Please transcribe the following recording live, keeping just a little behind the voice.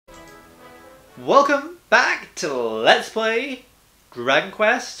Welcome back to Let's Play Dragon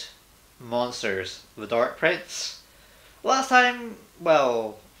Quest Monsters, the Dark Prince. Last time,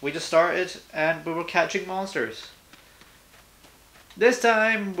 well, we just started and we were catching monsters. This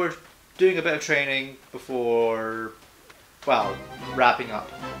time we're doing a bit of training before, well, wrapping up.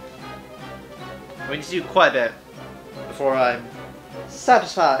 We need to do quite a bit before I'm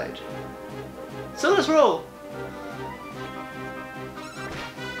satisfied. So let's roll!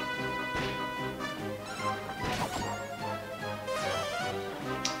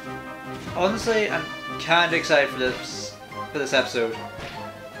 Honestly, I'm kinda excited for this episode.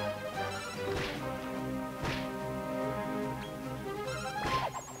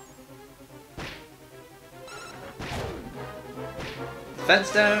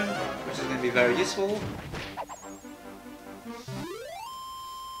 Fence down, which is going to be very useful.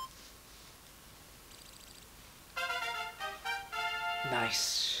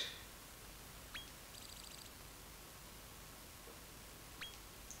 Nice.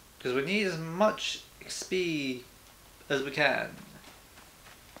 Because we need as much XP as we can.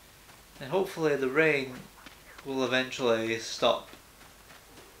 And hopefully the rain will eventually stop.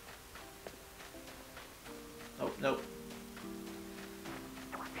 Oh, no.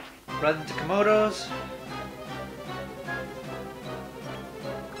 Run into Komodos.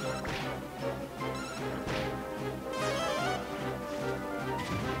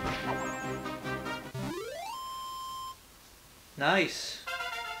 Nice.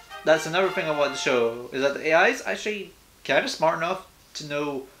 That's another thing I want to show, is that the AI is actually kind of smart enough to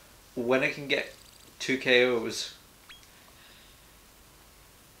know when it can get 2 KOs.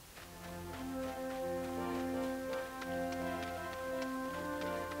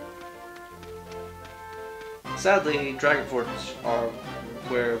 Sadly, Dragon Forts are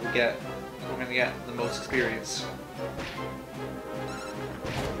where we're going to get the most experience.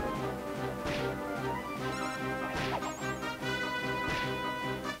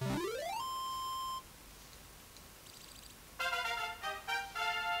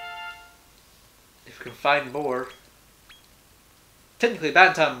 If we can find more. Technically,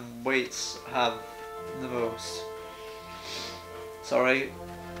 Bantam weights have the most. Sorry.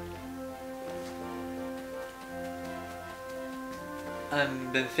 I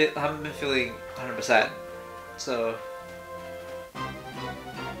haven't been feeling 100%, so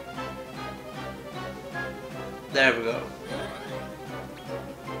there we go.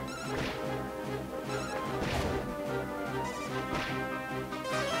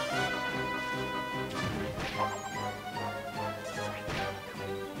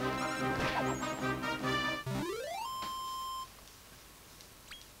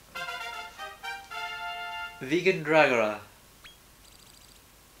 Vegan Dragora.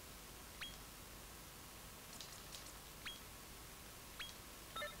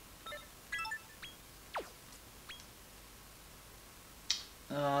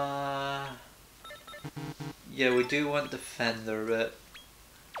 Yeah, we do want Defender, but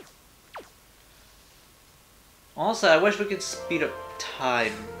also I wish we could speed up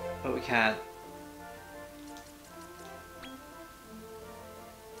time, but we can't.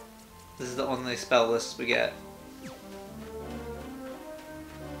 This is the only spell list we get.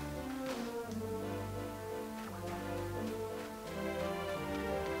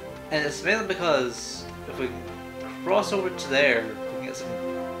 And it's mainly because if we can cross over to there, we can get some.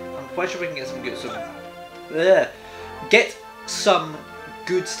 I'm quite sure we can get some good get some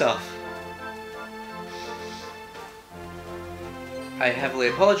good stuff. I heavily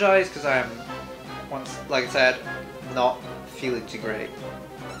apologise because I am, like I said, not feeling too great.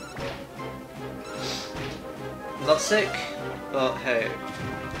 I'm not sick, but hey.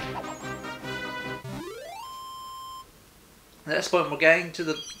 At this point, we're getting to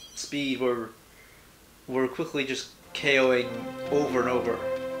the speed where we're quickly just KOing over and over.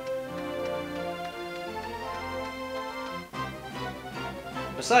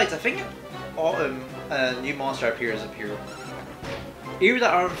 Besides, I think Autumn, a new monster appears up here. Either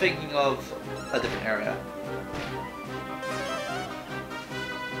that or I'm thinking of a different area.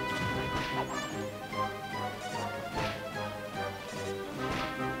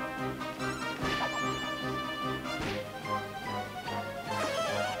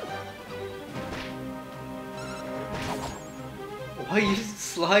 Why use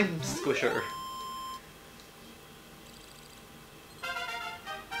Slime Squisher?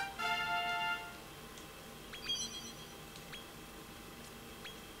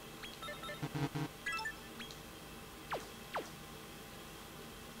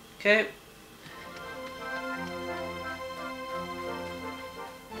 Okay.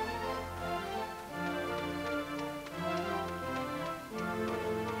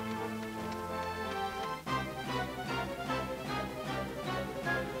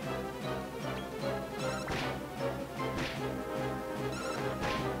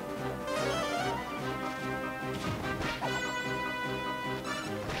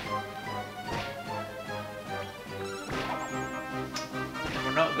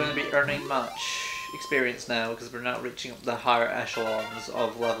 we're not going to be earning much experience now because we're not reaching up the higher echelons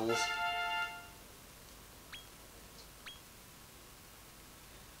of levels.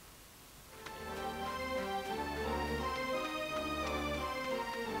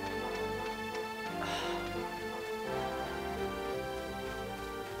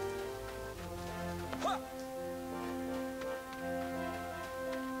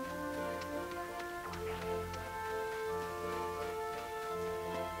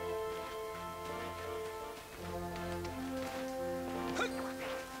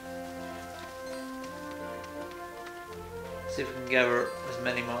 See if we can gather as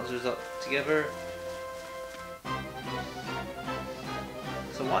many monsters up together.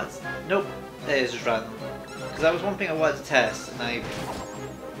 So what's... Nope, it is just random. Because that was one thing I wanted to test, and I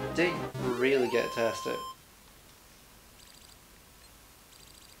didn't really get to test it.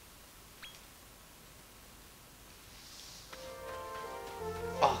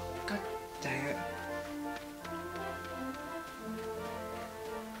 Oh, god dang it.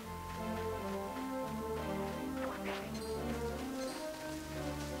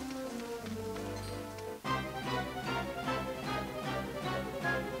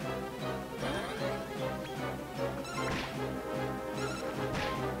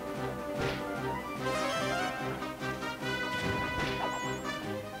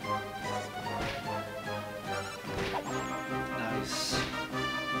 Nice.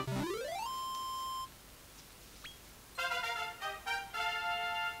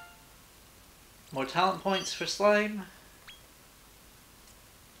 More talent points for slime.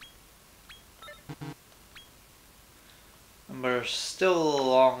 And we're still a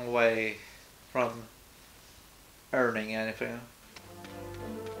long way from earning anything.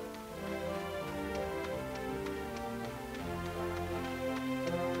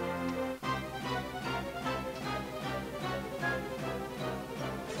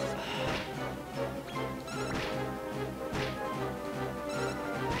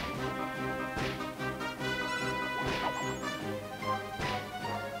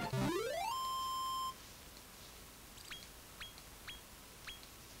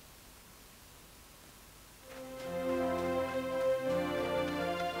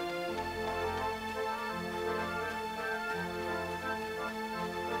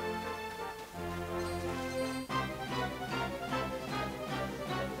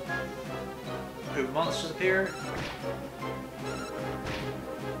 Group monsters appear.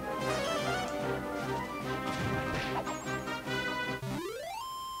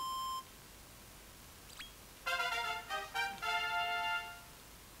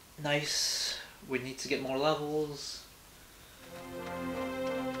 Nice. We need to get more levels.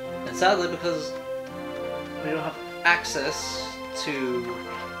 And sadly, because we don't have access to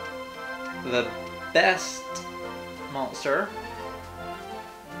the best monster,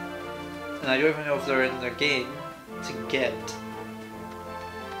 and I don't even know if they're in the game to get.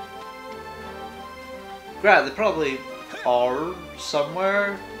 Right, they probably are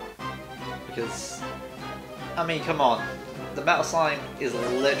somewhere, because, I mean, come on. The metal slime is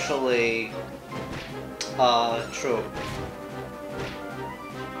literally a trope.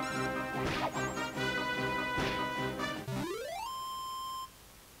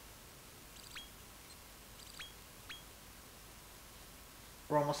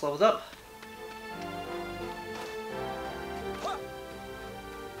 We're almost leveled up.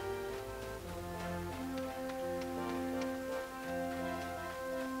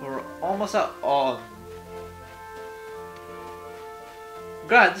 We're almost at on.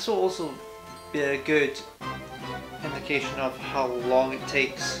 Granted, this will also be a good indication of how long it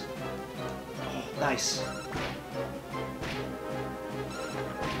takes. Oh, nice.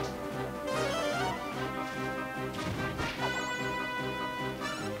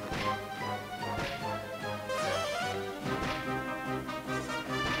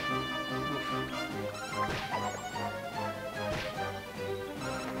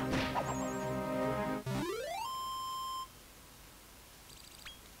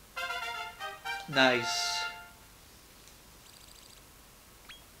 Nice.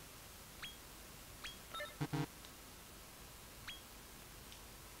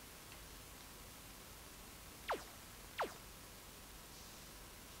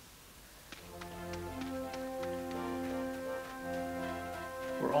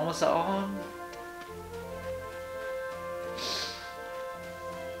 We're almost on.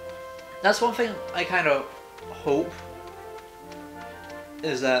 That's one thing I kind of hope,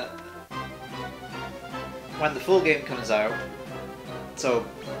 is that when the full game comes out, so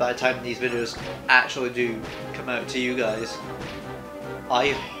by the time these videos actually do come out to you guys, I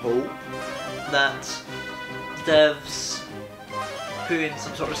hope that devs put in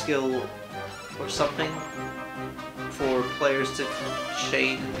some sort of skill or something for players to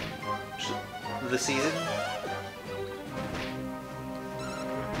change the season.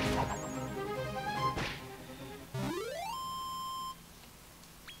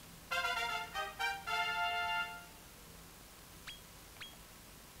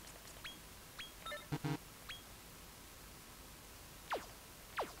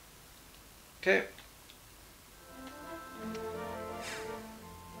 Okay.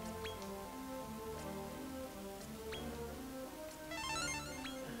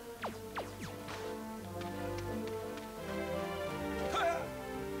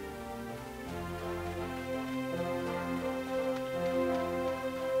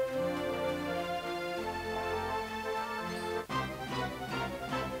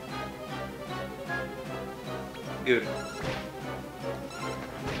 Good.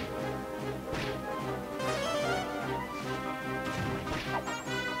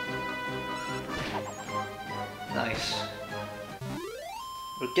 Nice.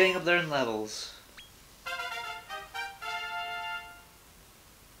 We're getting up there in levels.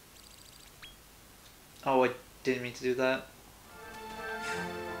 Oh, I didn't mean to do that.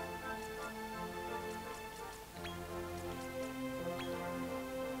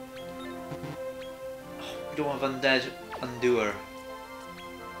 We don't have Undead Undoer.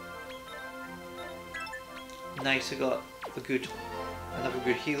 Nice, I got another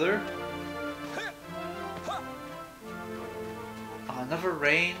good healer. Oh, another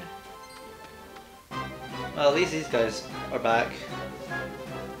rain. Well, at least these guys are back.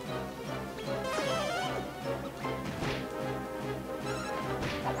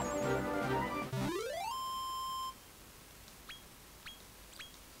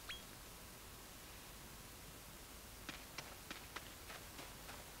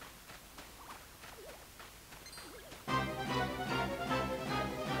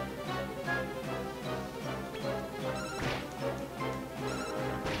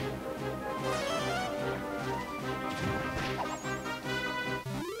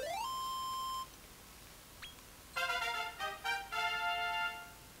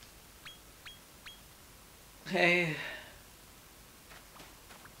 Hey.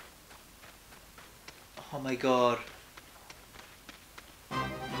 Oh my god.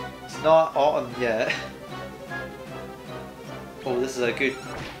 It's not autumn yet. Oh, this is a good...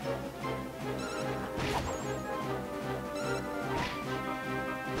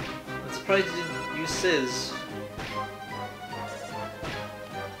 I'm surprised you didn't use Sizz.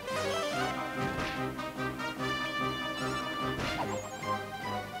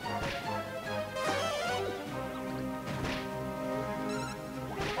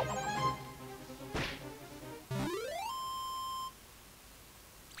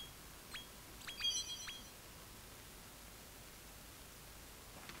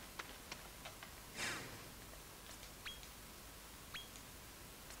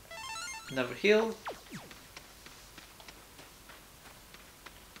 Never heal.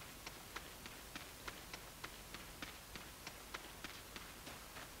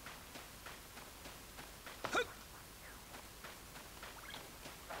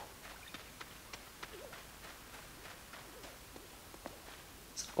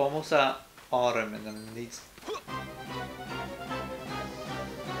 It's almost at autumn and then it needs...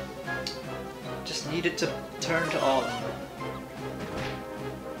 Just need it to turn to autumn.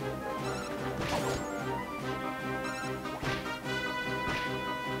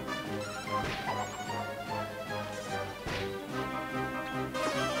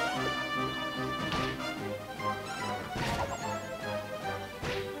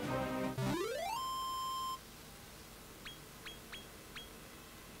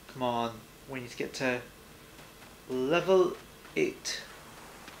 Come on, we need to get to level 8.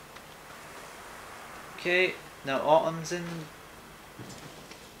 Okay, now autumn's in...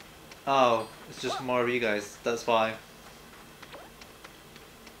 Oh, it's just more of you guys, that's why.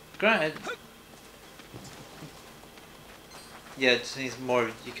 Granted... Yeah, it just needs more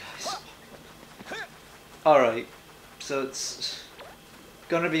of you guys. Alright, so it's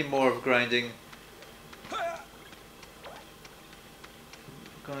gonna be more of grinding.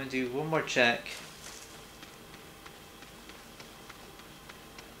 Going to do one more check.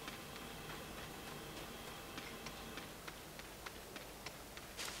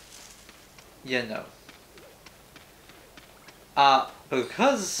 Yeah, no.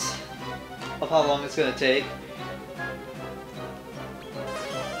 Because of how long it's gonna take,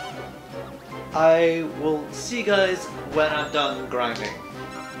 I will see you guys when I'm done grinding.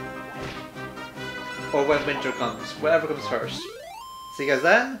 Or when winter comes, whatever comes first. See you guys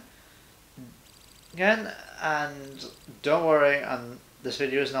then. Again, and don't worry, and this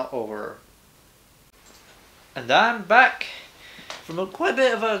video is not over. And I'm back from quite a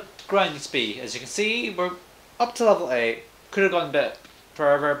bit of a grinding speed. As you can see, we're up to level 8. Could have gone a bit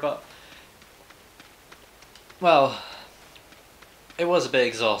further, but well, it was a bit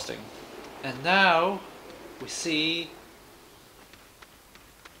exhausting. And now we see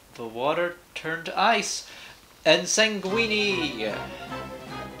the water turn to ice. And Sanguini!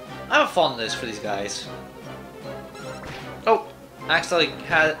 I have a fondness for these guys. Oh, actually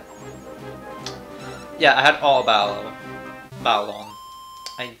had... Yeah, I had all battle on.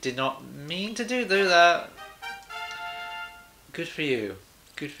 I did not mean to do that. Good for you.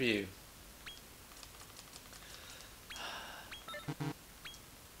 Good for you.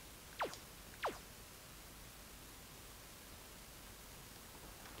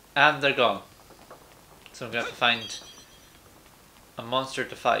 And they're gone. So I'm going to have to find a monster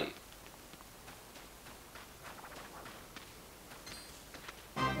to fight.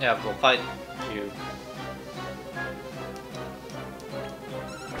 Yeah, we'll fight you.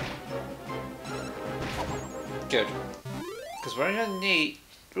 Good. Because we're not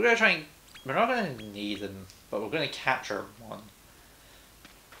gonna need them, but we're gonna capture one.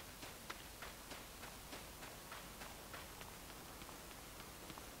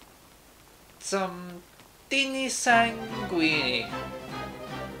 Some teeny sanguini.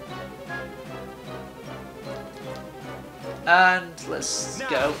 And let's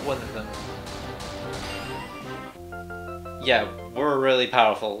get out one of them. Yeah, we're really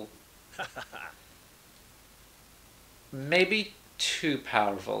powerful. Maybe too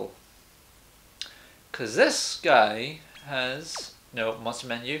powerful. Cause this guy has monster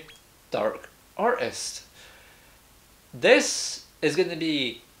menu, dark artist. This is gonna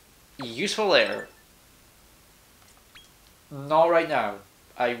be useful later. Not right now.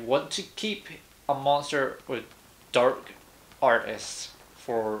 I want to keep a monster with dark artist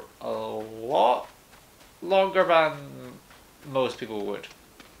for a lot longer than most people would.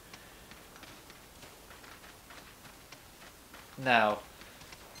 Now,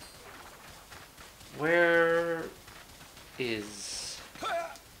 where is...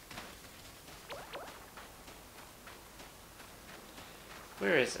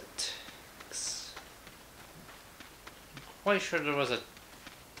 Where is it? I'm quite sure there was a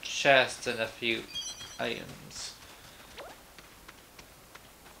chest and a few items.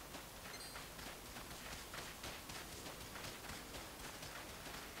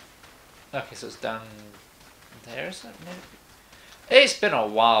 Okay, so it's down there, is it? Maybe? It's been a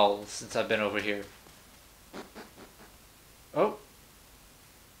while since I've been over here. Oh.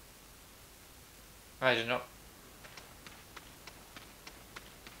 I don't know.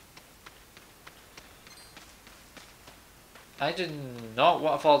 I did not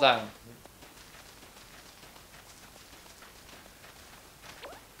want to fall down.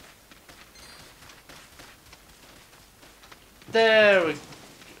 There we go.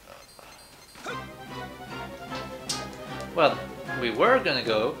 Well, we were gonna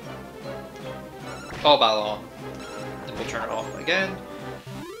go all battle on, and we'll turn it off again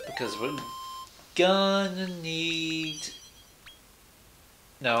because we're gonna need.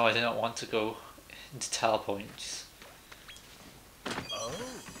 No, I did not want to go into telepoints. Oh.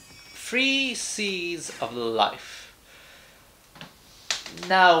 3 C's of life.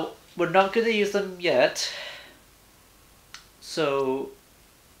 Now we're not gonna use them yet, so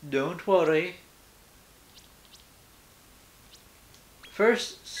don't worry.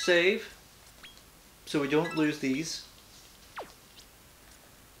 First, save, so we don't lose these.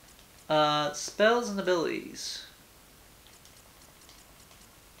 Spells and abilities.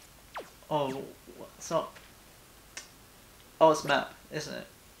 Oh, it's not. Oh, it's map, isn't it?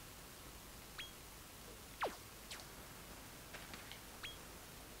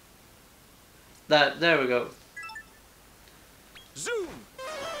 There we go. Zoom.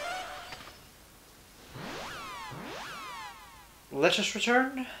 Let's just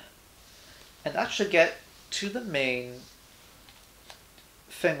return and actually get to the main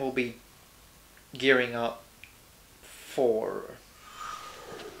thing we'll be gearing up for.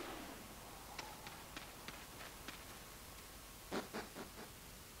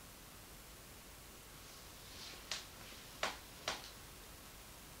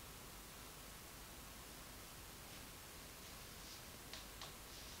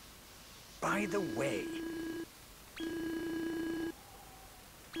 By the way,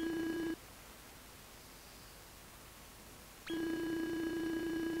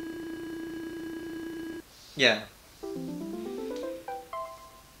 yeah.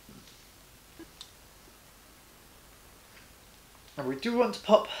 And we do want to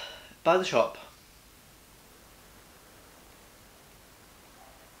pop by the shop.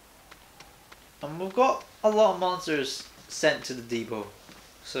 And we've got a lot of monsters sent to the depot.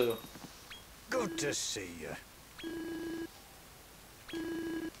 So, Good to see you.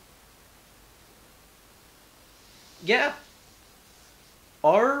 yeah.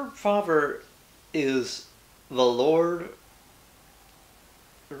 Our father is the Lord,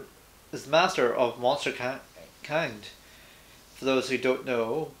 is the master of monster kind. For those who don't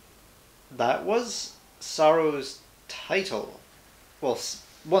know, that was Sorrow's title. Well,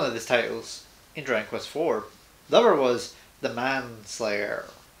 one of his titles in Dragon Quest IV. The other was the Manslayer.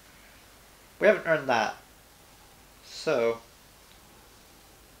 We haven't earned that. So,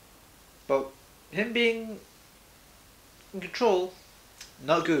 but him being in control,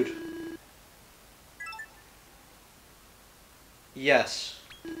 not good. Yes.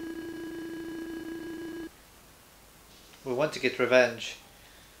 We want to get revenge.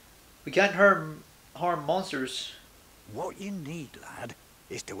 We can't harm monsters. What you need, lad,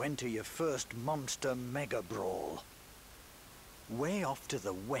 is to enter your first monster Mega Brawl. Way off to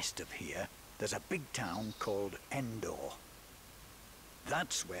the west of here, there's a big town called Endor.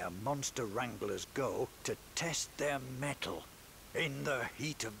 That's where monster wranglers go to test their mettle in the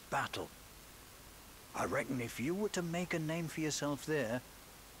heat of battle. I reckon if you were to make a name for yourself there,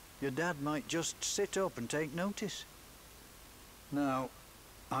 your dad might just sit up and take notice. Now,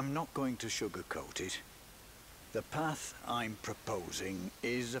 I'm not going to sugarcoat it. The path I'm proposing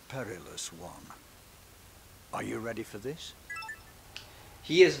is a perilous one. Are you ready for this?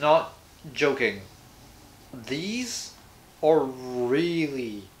 He is not joking. These are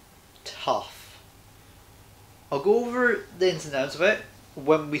really tough. I'll go over the ins and outs of it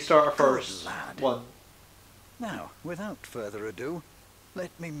when we start our first one. Now, without further ado,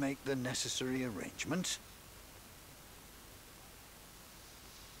 let me make the necessary arrangements.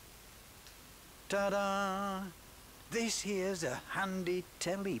 Ta-da! This here's a handy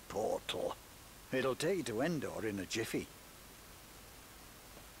teleportal. It'll take you to Endor in a jiffy.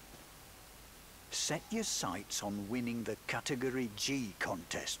 Set your sights on winning the Category G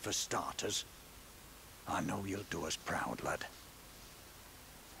contest for starters. I know you'll do us proud, lad.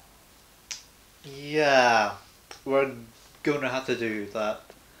 Yeah, we're gonna have to do that.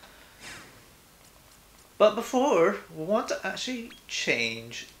 But before, we want to actually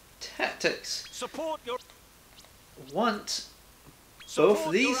change tactics. Want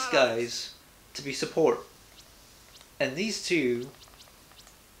both these guys to be support, and these two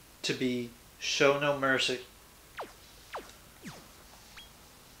to be show no mercy.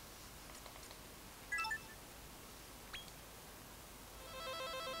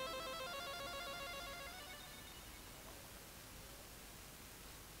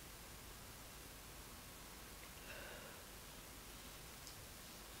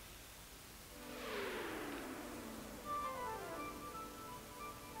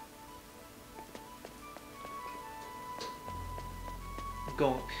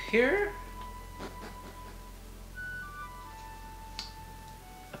 Go here.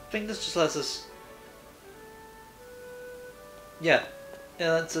 I think this just lets us. Yeah, it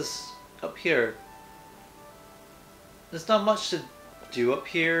lets us up here. There's not much to do up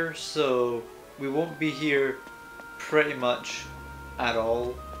here, so we won't be here pretty much at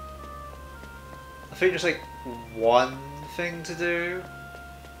all. I think there's like one thing to do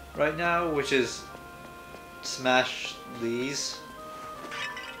right now, which is smash these.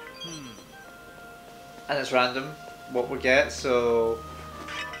 And it's random what we get, so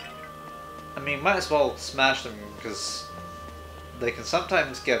I mean, might as well smash them because they can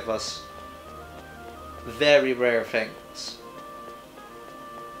sometimes give us very rare things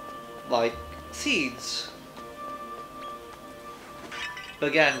like seeds, but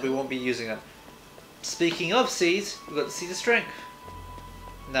again we won't be using them. Speaking of seeds, we've got the Seed of Strength.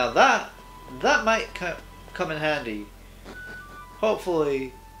 Now that might come in handy.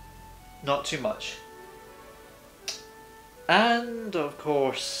 Hopefully not too much. And of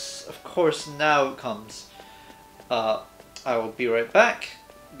course now it comes. I will be right back.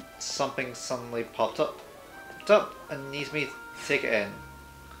 Something suddenly popped up and needs me to take it in.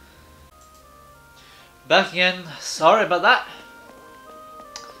 Back again. Sorry about that.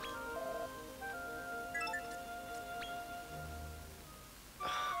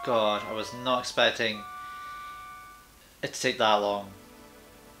 God, I was not expecting it to take that long.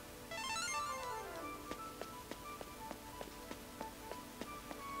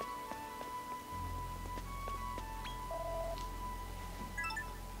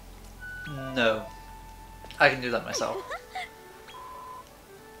 No, I can do that myself.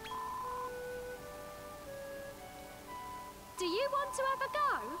 Do you want to have a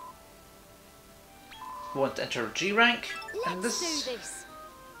go? Want to enter G rank? Let's do this.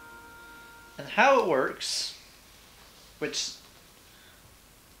 And how it works, which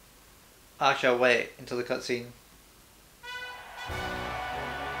actually I'll wait until the cutscene.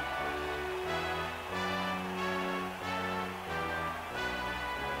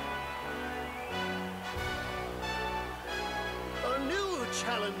 A new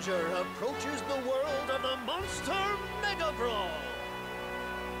challenger approaches the world of the monster Mega Brawl.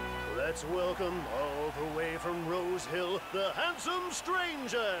 Let's welcome all the way from Rose Hill, the handsome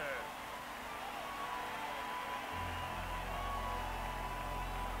stranger.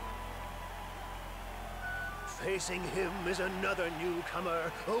 Facing him is another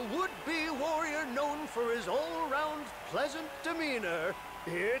newcomer, a would-be warrior known for his all-round pleasant demeanor.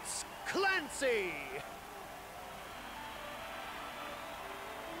 It's Clancy!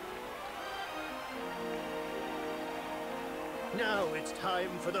 Now it's time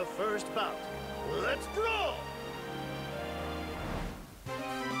for the first bout. Let's brawl!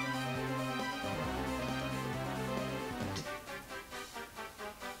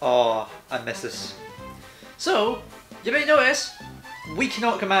 Oh, I miss this. So, you may notice, we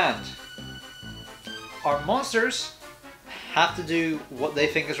cannot command. Our monsters have to do what they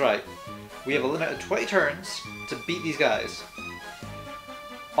think is right. We have a limit of 20 turns to beat these guys.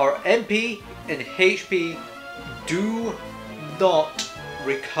 Our MP and HP do not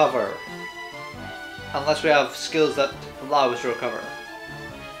recover unless we have skills that allow us to recover.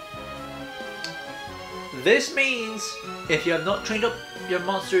 This means if you have not trained up your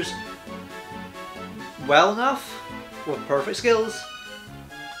monsters well enough with perfect skills,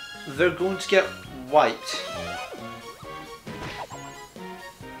 they're going to get wiped.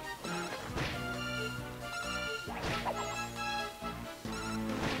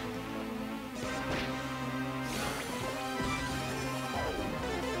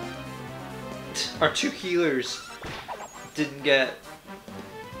 Our two healers didn't get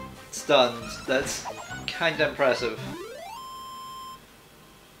stunned. That's kinda impressive.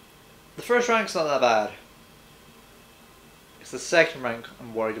 The first rank's not that bad. It's the second rank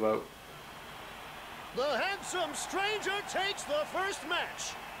I'm worried about. The handsome stranger takes the first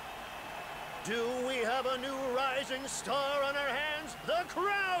match. Do we have a new rising star on our hands? The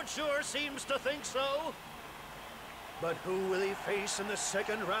crowd sure seems to think so. But who will he face in the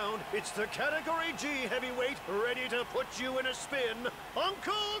second round? It's the Category G heavyweight ready to put you in a spin,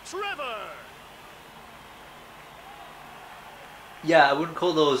 Uncle Trevor! Yeah, I wouldn't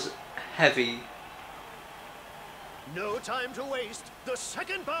call those heavy. No time to waste. The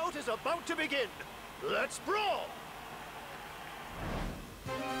second bout is about to begin. Let's brawl!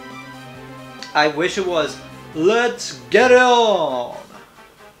 I wish it was "Let's get it on"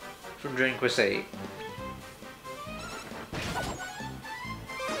 from Dragon Quest 8.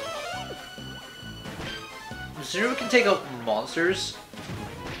 The sooner we can take out monsters,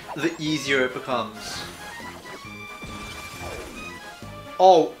 the easier it becomes.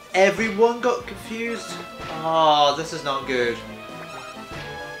 Oh, everyone got confused? Oh, this is not good.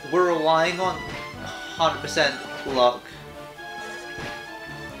 We're relying on 100% luck,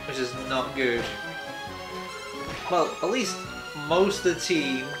 which is not good. Well, at least most of the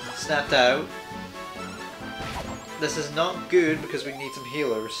team snapped out. This is not good because we need some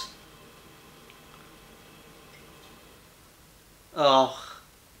healers. Oh.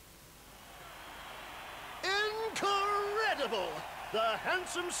 Incredible! The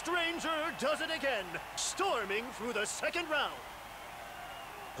handsome stranger does it again, storming through the second round.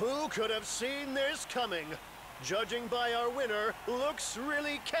 Who could have seen this coming? Judging by our winner, looks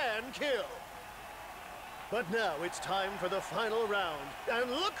really can kill. But now it's time for the final round.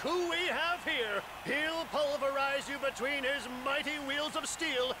 And look who we have here. He'll pulverize you between his mighty wheels of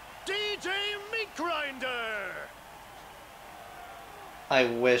steel, DJ Meat Grinder! I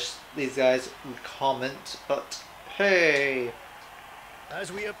wish these guys would comment, but hey.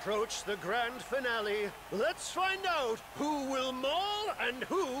 As we approach the grand finale, let's find out who will maul and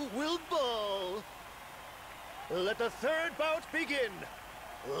who will ball. Let the third bout begin.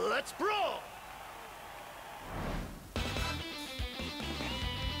 Let's brawl!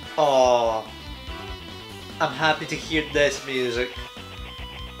 Oh, I'm happy to hear this music.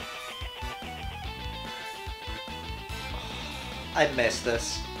 I miss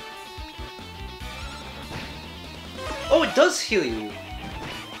this. Oh, it does heal you.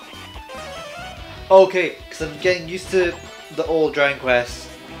 Okay, because I'm getting used to the old Dragon Quest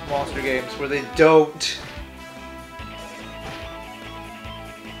monster games where they don't.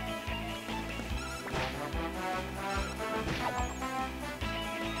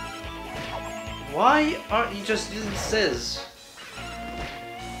 Why aren't you just using Sizz?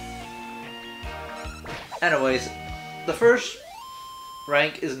 Anyways, the first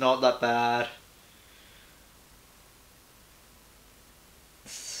rank is not that bad.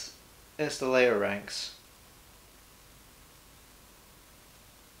 It's the later ranks.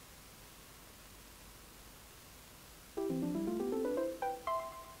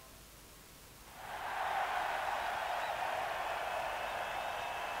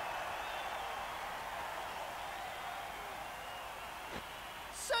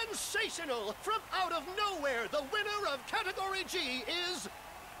 Sensational! From out of nowhere, the winner of Category G is...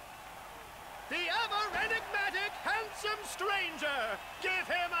 the ever-enigmatic Handsome Stranger! Give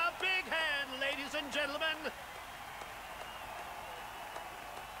him a big hand, ladies and gentlemen!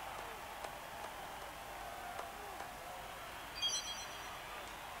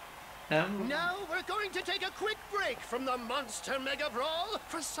 Now we're going to take a quick break from the Monster Mega Brawl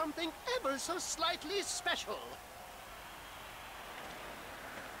for something ever so slightly special.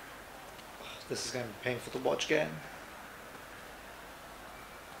 This is going to be painful to watch again.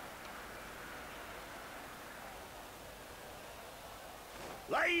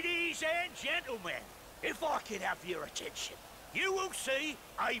 Ladies and gentlemen, if I could have your attention, you will see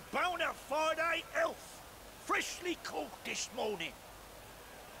a bona fide elf, freshly caught this morning.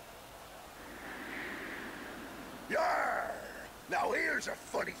 Yarr! Now here's a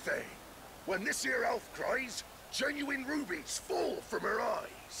funny thing. When this here elf cries, genuine rubies fall from her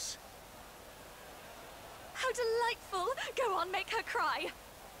eyes. How delightful! Go on, make her cry.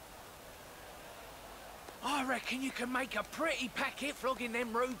 I reckon you can make a pretty packet flogging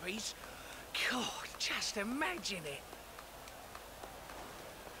them rubies. God, just imagine it.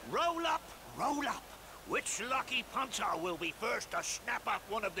 Roll up, roll up. Which lucky punter will be first to snap up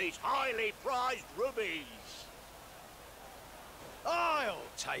one of these highly prized rubies? I'll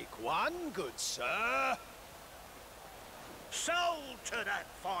take one, good sir. Sold to that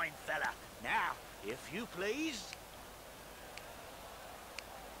fine fella. Now, if you please.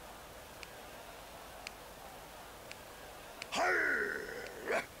 Harr!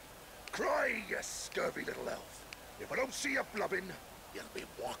 Cry, you scurvy little elf. If I don't see you blubbing, you'll be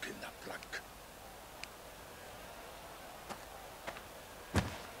walking the plank.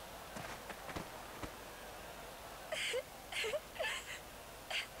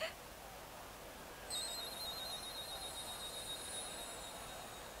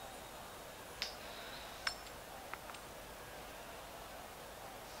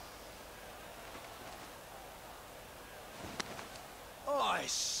 I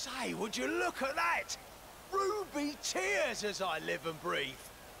say, would you look at that? Ruby tears as I live and breathe.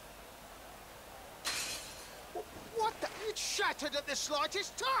 What the? It shattered at the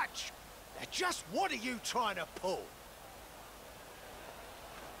slightest touch. Now just what are you trying to pull?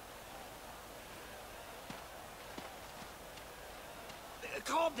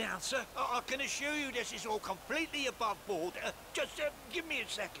 Calm down, sir. I can assure you this is all completely above board. Just give me a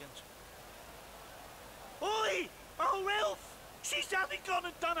second. Oi! Oh, Elf! She's only gone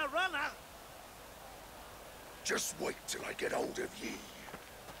and done a runner. Just wait till I get hold of ye.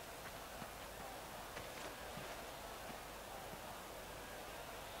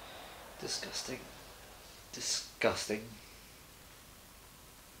 Disgusting. Disgusting.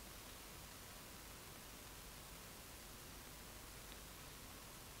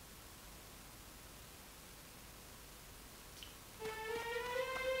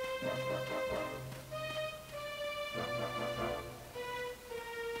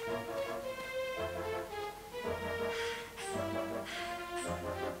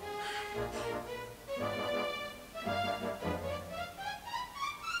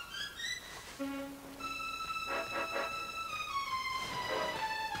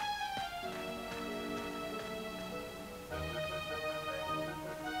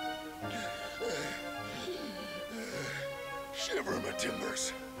 Shiver my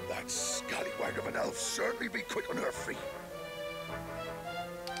timbers. That scallywag of an elf certainly be quick on her feet.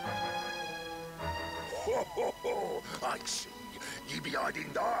 Ho, ho, ho! I see. Ye be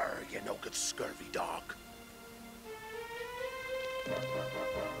hiding there, you no good scurvy dog.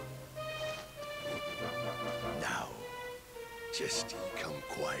 Now, just ye come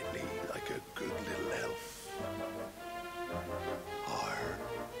quietly like a good little elf.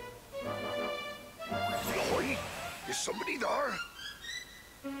 Oi! Is somebody there?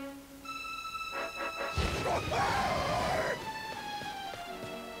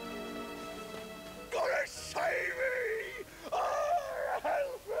 Gotta save me!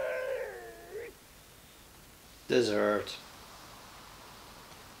 Help me! Deserved.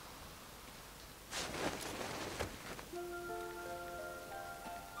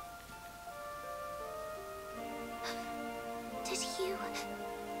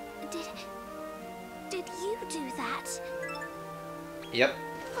 Did you do that? Yep.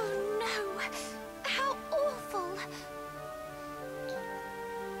 Oh no! How awful!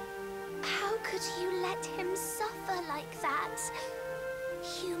 How could you let him suffer like that?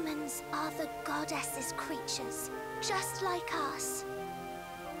 Humans are the goddess's creatures, just like us.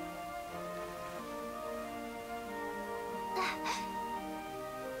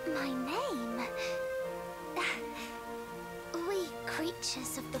 My name? We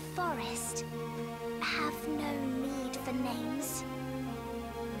creatures of the forest have no need for names.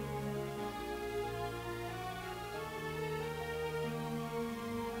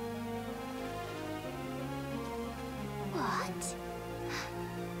 What?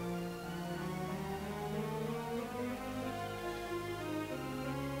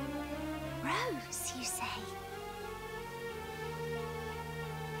 Rose, you say?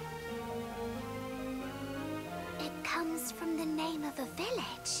 It comes from the name of a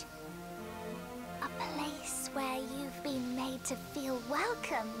village. A place where you've been made to feel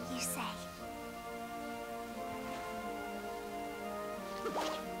welcome, you say?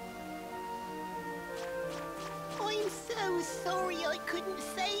 I'm so sorry I couldn't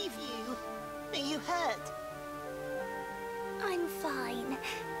save you. Are you hurt? I'm fine.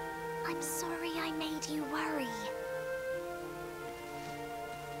 I'm sorry I made you worry.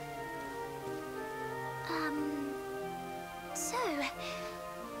 So,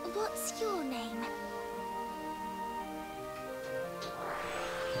 what's your name?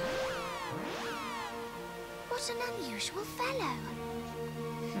 What an unusual fellow.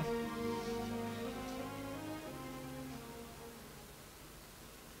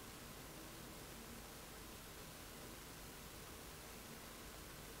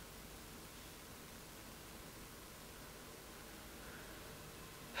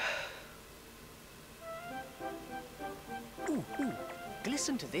 Ooh, ooh.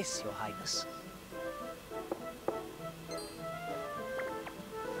 Listen to this, Your Highness.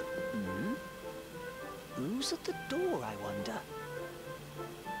 Hmm? Who's at the door, I wonder?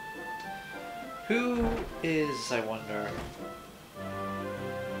 Who is, I wonder?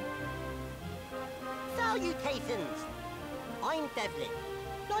 Salutations! I'm Devlin.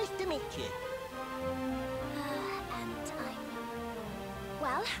 Nice to meet you. And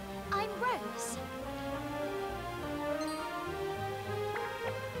well, I'm Rose.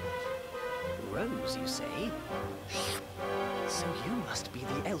 Rose, you say? So you must be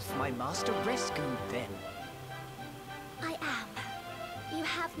the elf my master rescued, then. I am. You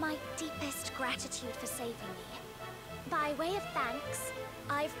have my deepest gratitude for saving me. By way of thanks,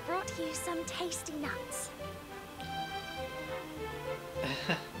 I've brought you some tasty nuts.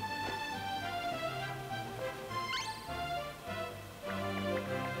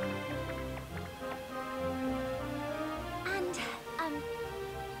 And,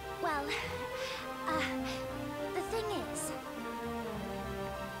 well, the thing is...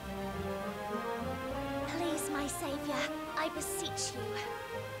 Please, my savior, I beseech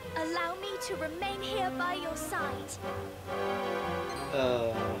you. Allow me to remain here by your side.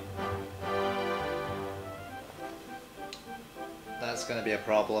 That's gonna be a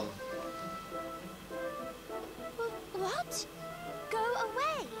problem. What? Go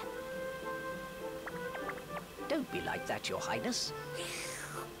away? Don't be like that, Your Highness.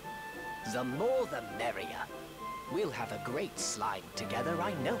 The more the merrier. We'll have a great slime together,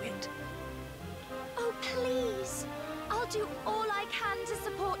 I know it. Oh, please. I'll do all I can to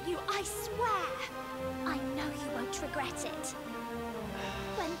support you, I swear. I know you won't regret it.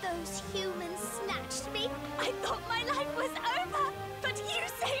 When those humans snatched me, I thought my life was over. But you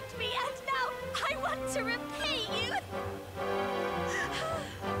saved me, and now I want to repay you.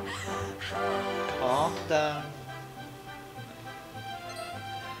 Calm down.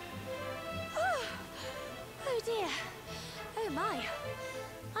 Oh dear. Oh my.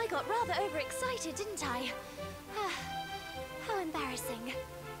 I got rather overexcited, didn't I? How embarrassing.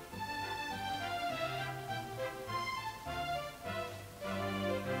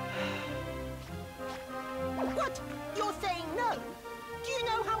 What? You're saying no? Do you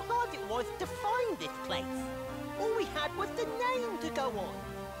know how hard it was to find this place? All we had was the name to go on.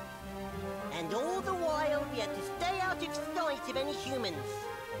 And all the while, we had to stay out of sight of any humans.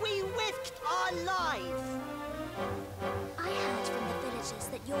 We risked our lives. I heard from the villagers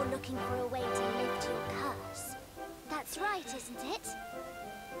that you're looking for a way to lift your curse. That's right, isn't it?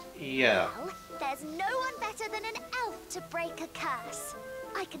 Yeah. Well, there's no one better than an elf to break a curse.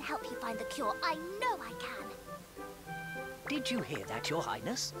 I can help you find the cure. I know I can. Did you hear that, Your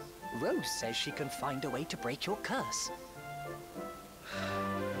Highness? Rose says she can find a way to break your curse.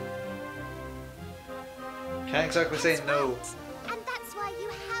 Can't exactly say no. Right. And that's why you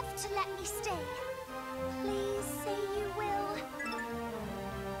have to let me stay. Please say you will.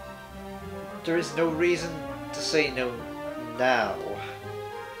 there is no reason to say no now.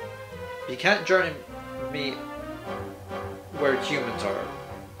 You can't journey me where humans are.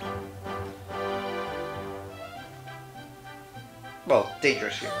 Well,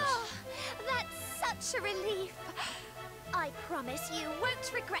 dangerous humans. Oh, that's such a relief. I promise you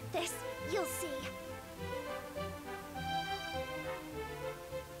won't regret this. You'll see.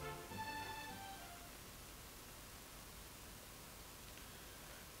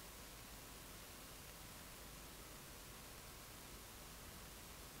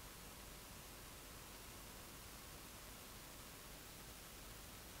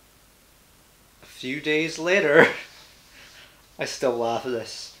 A few days later, I still laugh at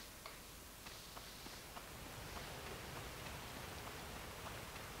this.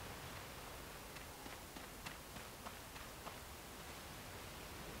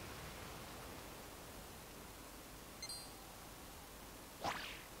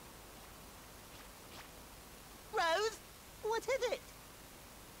 Rose, what is it?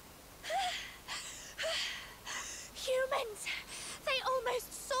 Humans! They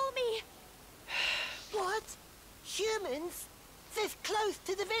almost saw me! What? Humans? This close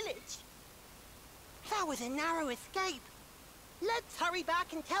to the village? That was a narrow escape. Let's hurry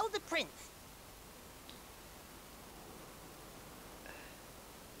back and tell the prince.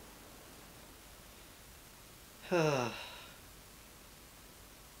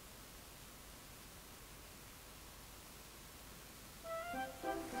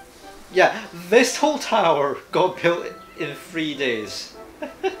 Yeah, this whole tower got built in 3 days.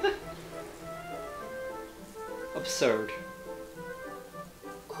 Absurd.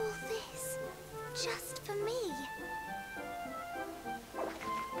 All this just for me.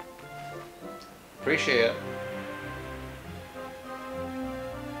 Appreciate it.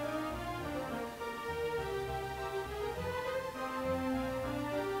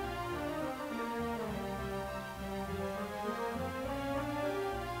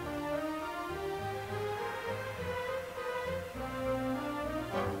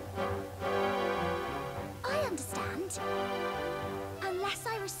 I understand. Unless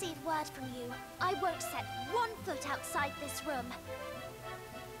I receive word from you, I won't set 1 foot outside this room.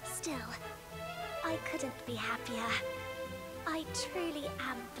 Still, I couldn't be happier. I truly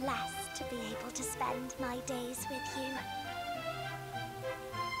am blessed to be able to spend my days with you.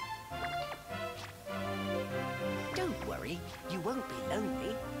 Don't worry, you won't be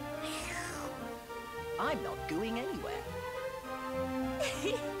lonely. I'm not going anywhere.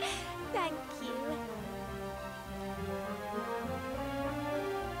 Thank you.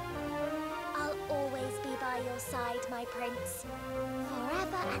 I'll always be by your side, my prince.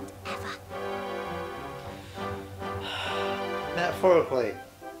 Forever and ever. Metaphorically.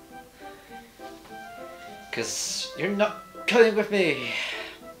 Because you're not coming with me.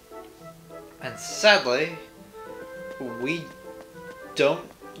 And sadly, we don't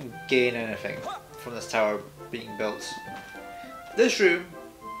gain anything from this tower being built. This room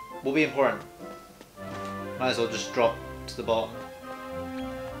will be important. Might as well just drop to the bottom.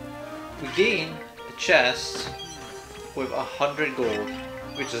 We gain a chest with 100 gold,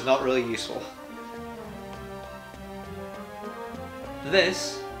 which is not really useful.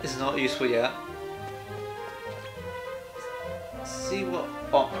 This is not useful yet. See what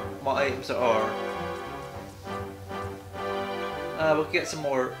items there are. We'll get some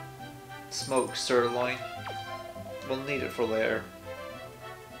more smoked sirloin. We'll need it for later.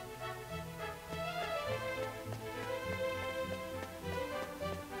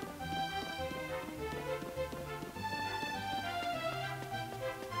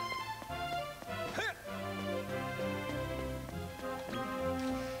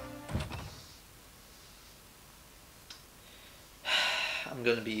 I'm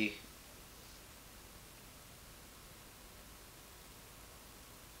gonna be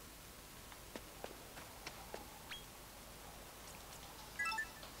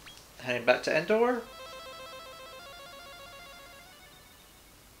heading back to Endor.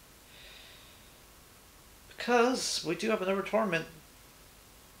 Because we do have another tournament.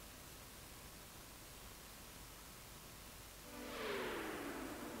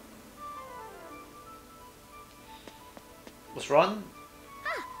 Let's run.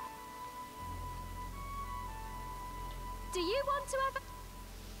 Do you want to have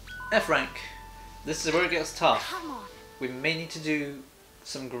F rank. This is where it gets tough. Come on. We may need to do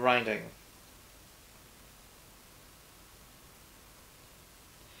some grinding.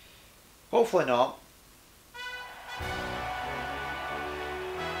 Hopefully not.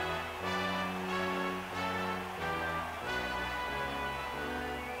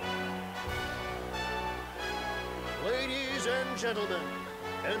 Ladies and gentlemen,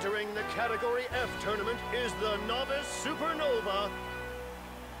 Entering the Category F tournament is the Novice Supernova.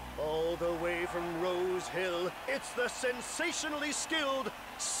 All the way from Rose Hill, it's the sensationally skilled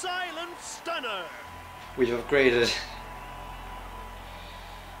Silent Stunner. We've upgraded.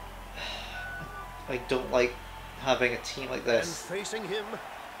 I don't like having a team like And this. facing him,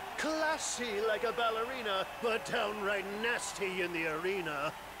 classy like a ballerina, but downright nasty in the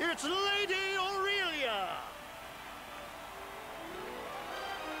arena, it's Lady Aurelia.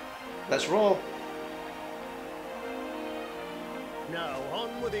 Let's roll. Now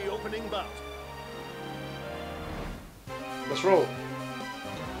on with the opening bout. Let's roll.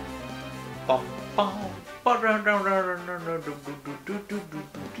 Bum, bum,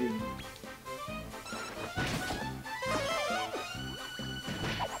 ba-dum-dum-dum-dum-dum-dum-dum-dum-dum-dum-dum.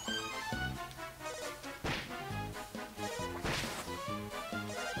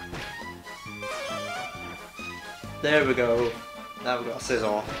 There we go. Now we've got a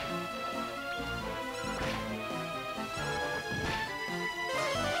scissor.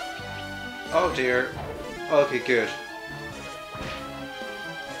 Oh dear. Okay, good.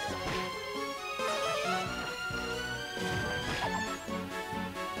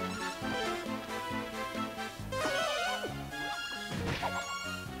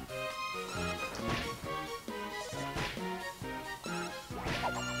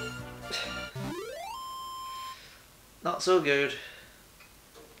 Not so good.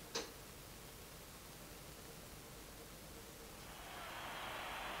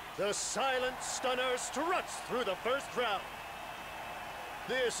 The Silent Stunner struts through the first round.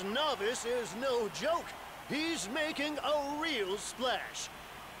 This novice is no joke. He's making a real splash.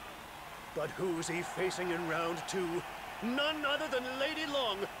 But who's he facing in round two? None other than Lady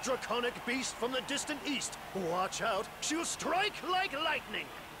Long, draconic beast from the distant east. Watch out, she'll strike like lightning.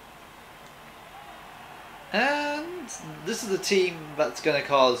 And this is the team that's gonna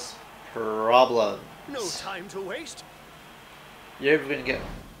cause problems. No time to waste. You're gonna get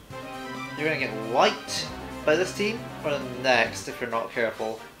wiped by this team or the next if you're not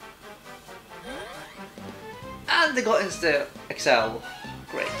careful. And they got Insta Excel.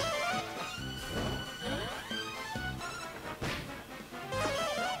 Great.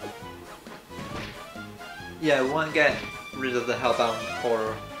 Yeah, we want to get rid of the Hellbound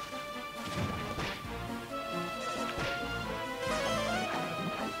horror.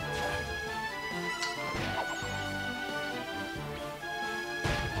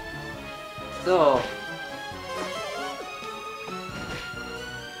 So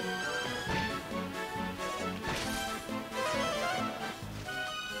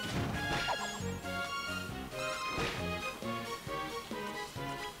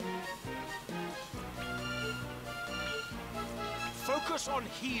Focus on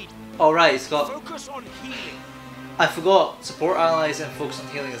healing. alright, it's got. Focus on healing. I forgot. Support allies and focus on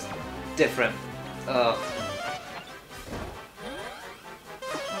healing is different.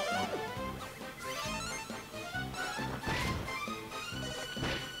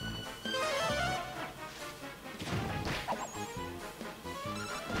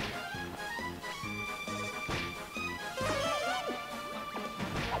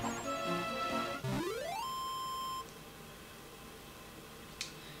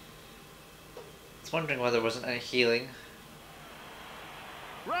 Wondering why there wasn't any healing.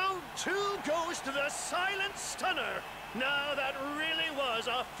 Round two goes to the Silent Stunner. Now that really was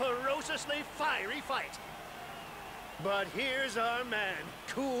a ferociously fiery fight. But here's our man,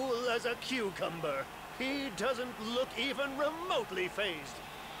 cool as a cucumber. He doesn't look even remotely phased.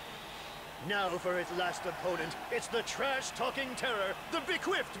 Now for its last opponent, it's the trash-talking terror, the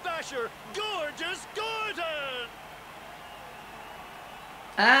bequiffed basher, Gorgeous Gordon!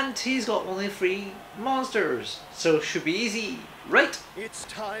 And he's got only 3 monsters, so it should be easy, right? It's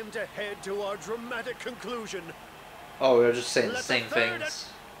time to head to our dramatic conclusion. Oh, we were just saying the same things.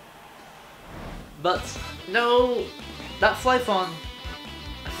 But no, that Flyphon,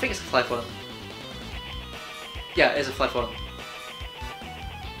 I think it's a Flyphon. Yeah, it is a Flyphon.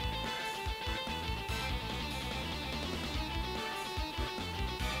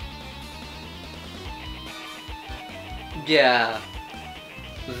 Yeah,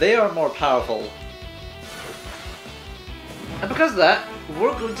 they are more powerful. And because of that,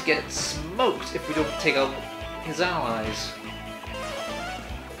 we're going to get smoked if we don't take out his allies.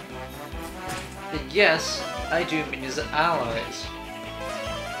 And yes, I do mean his allies.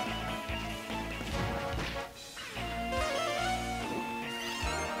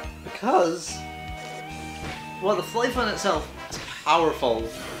 Because, well, the Flyphon itself is powerful.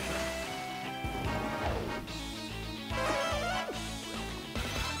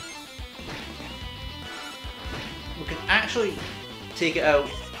 We can actually take it out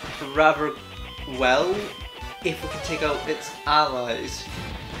rather well if we can take out its allies.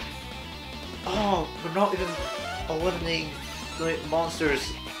 Oh, we're not even eliminating the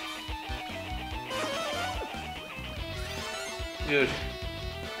monsters. Good.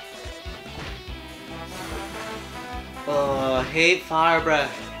 Oh, I hate fire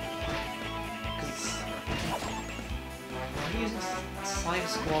breath. Cause why are you using slime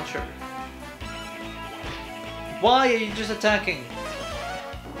squasher? Why are you just attacking?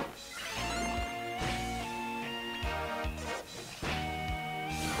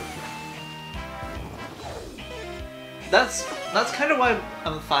 That's kind of why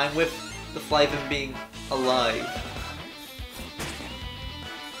I'm fine with the Flyven being alive.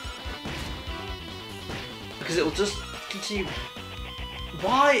 Because it will just continue.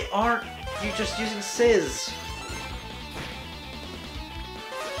 Why aren't you just using Sizz?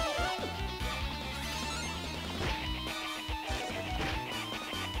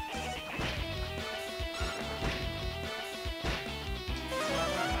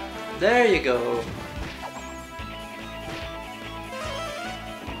 There you go.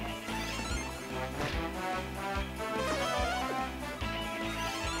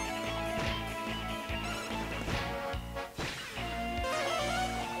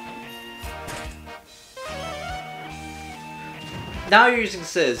 Now you're using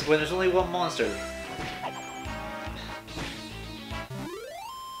Sizz when there's only one monster.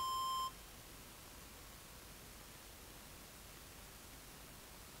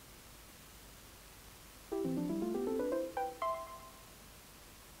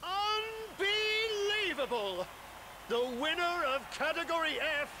 Unbelievable! The winner of Category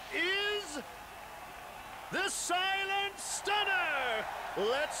F is... the Silent Stunner!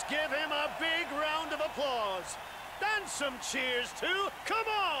 Let's give him a big round of applause. And some cheers too. Come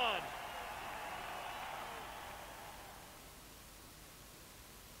on!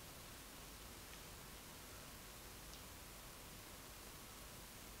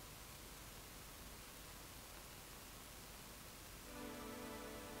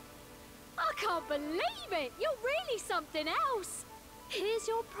 I can't believe it! You're really something else! Here's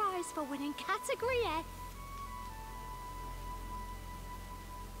your prize for winning Category F.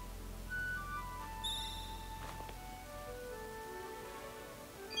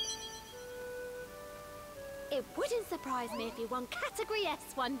 It wouldn't surprise me if you won Category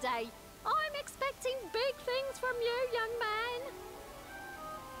S one day. I'm expecting big things from you, young man.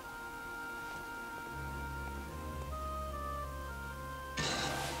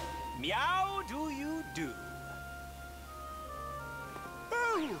 Meow do you do?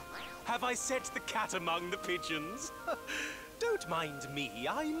 Oh! Have I set the cat among the pigeons? Don't mind me,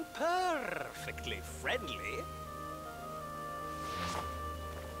 I'm perfectly friendly.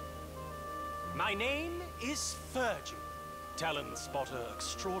 My name is Virgin, talent spotter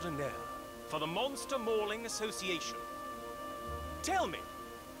extraordinaire for the Monster Mauling Association. Tell me,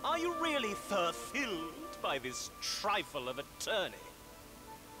 are you really fulfilled by this trifle of a tourney?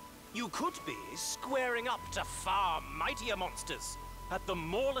 You could be squaring up to far mightier monsters at the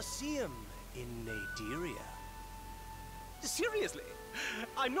Mauliseum in Naderia. Seriously,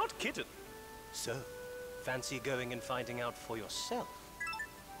 I'm not kidding. So, fancy going and finding out for yourself?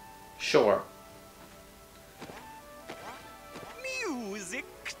 Sure. Music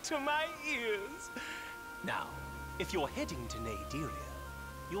to my ears. Now, if you're heading to Naderia,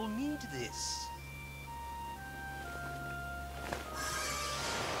 you'll need this.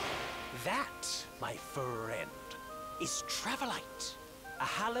 That, my friend, is Travelite, a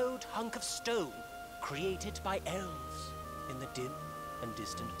hallowed hunk of stone created by elves in the dim and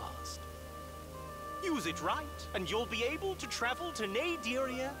distant past. Use it right, and you'll be able to travel to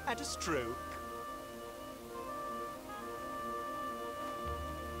Naderia at a stroke.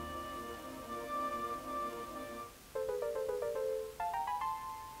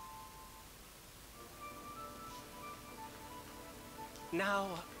 Now,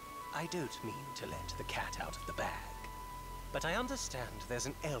 I don't mean to let the cat out of the bag, but I understand there's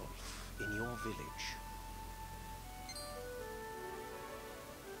an elf in your village.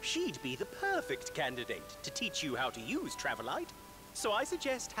 She'd be the perfect candidate to teach you how to use Travelite, so I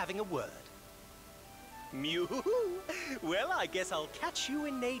suggest having a word. Mew! Well, I guess I'll catch you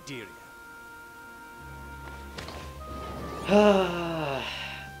in Naderia.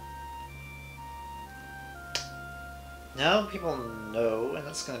 Now people know, and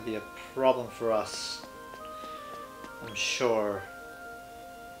that's going to be a problem for us. I'm sure.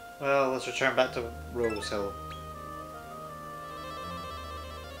 Well, let's return back to Rose Hill.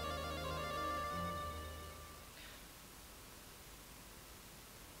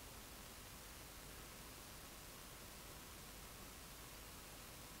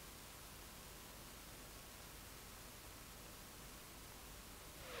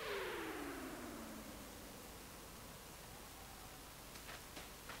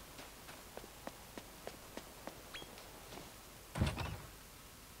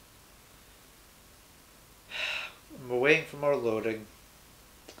 waiting for more loading.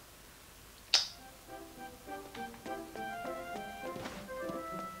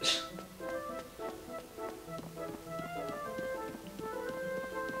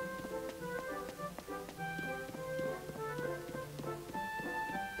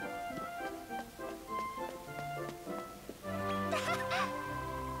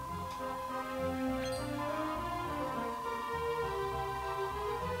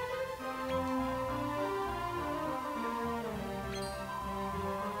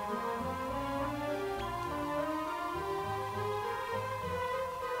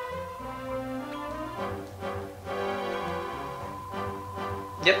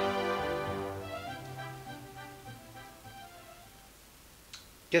 Yep.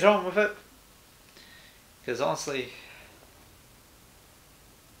 Get on with it. Because honestly...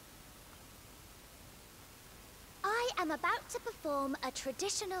 I am about to perform a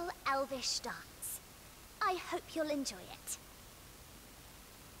traditional elvish dance. I hope you'll enjoy it.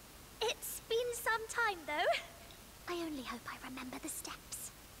 It's been some time, though. I only hope I remember the steps.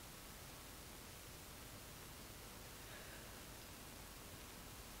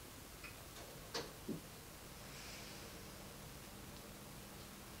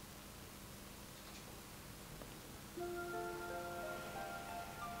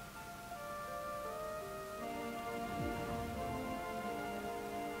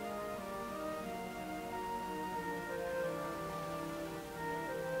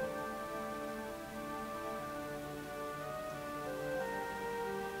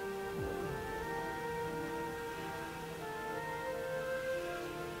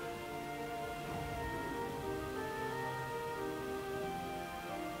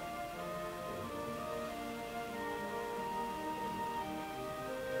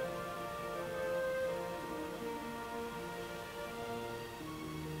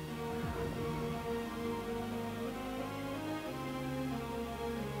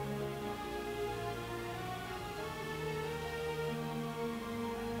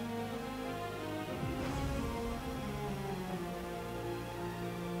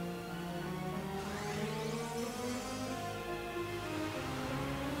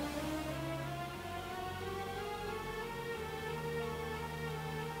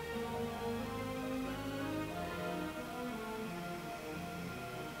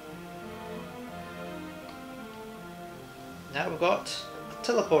 Now we've got a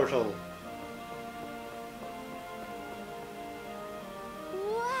teleportal.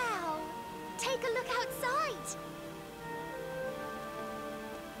 Wow! Take a look outside!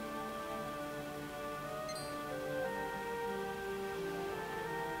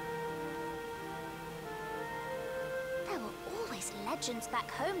 There were always legends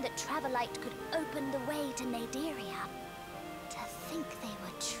back home that Travelite could open the way to Naderia. To think they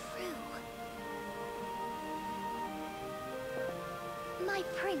were true. My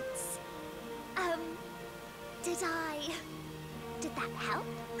prince. Did that help?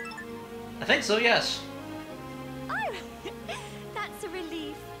 I think so, yes. Oh, that's a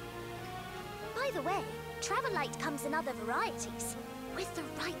relief. By the way, Travelite comes in other varieties. With the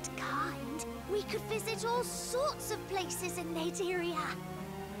right kind, we could visit all sorts of places in Naderia.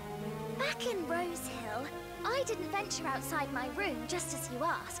 Back in Rose Hill, I didn't venture outside my room just as you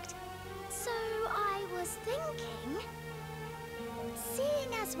asked. So I was thinking...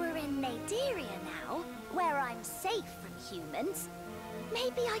 Seeing as we're in Naderia now, where I'm safe from humans,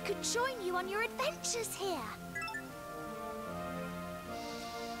 maybe I could join you on your adventures here.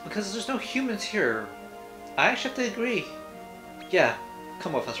 Because there's no humans here. I actually have to agree. Yeah,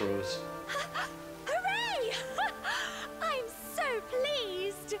 come with us, Rose. Hooray! I'm so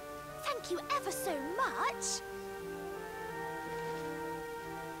pleased. Thank you ever so much.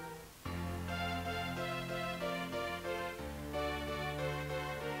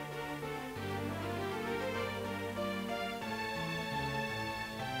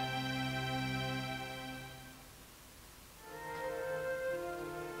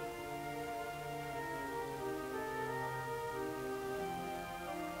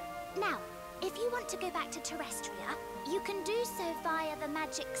 Now, if you want to go back to Terrestria, you can do so via the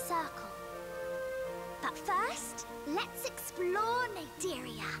magic circle. But first, let's explore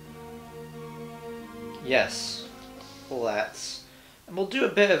Naderia. Yes, let's. And we'll do a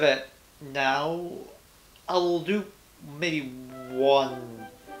bit of it now. I will do maybe one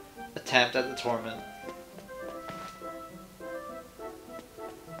attempt at the tournament.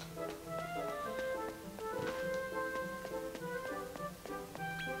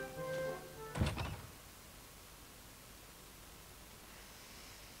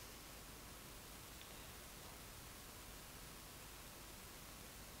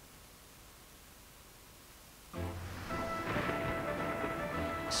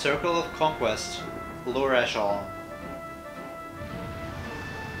 Circle of Conquest, lower echelon.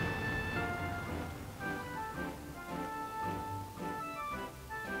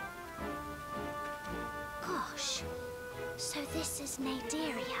 Gosh, so this is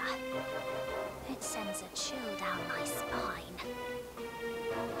Naderia. It sends a chill down my spine.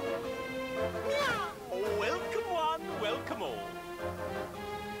 Welcome one, welcome all.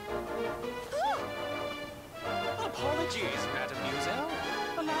 Apologies, Madam Muzel.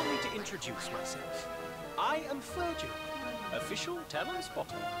 Allow me to introduce myself. I am Virgil, official talent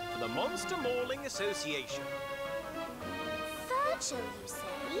spotter for the Monster Mauling Association. Virgil, you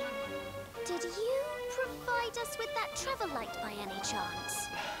say? Did you provide us with that travel light by any chance?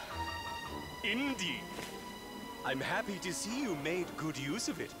 Indeed. I'm happy to see you made good use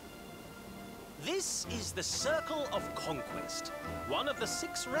of it. This is the Circle of Conquest, one of the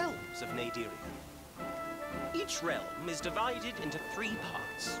 6 realms of Naderia. Each realm is divided into 3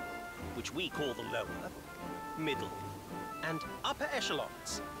 parts, which we call the lower, middle, and upper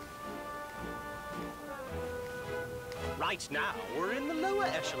echelons. Right now, we're in the lower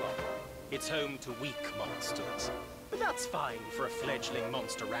echelon. It's home to weak monsters, but that's fine for a fledgling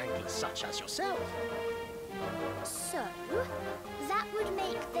monster wrangler such as yourself. So, that would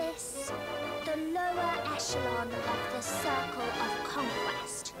make this the lower echelon of the Circle of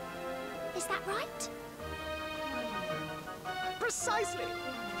Conquest. Is that right? Precisely!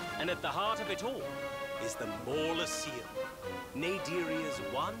 And at the heart of it all is the Mauliceum, Naderia's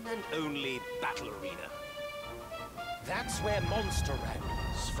one and only battle arena. That's where monster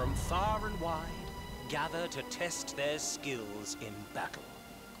wranglers from far and wide gather to test their skills in battle.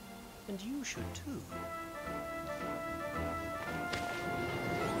 And you should too.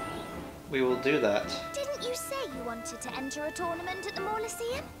 We will do that. Didn't you say you wanted to enter a tournament at the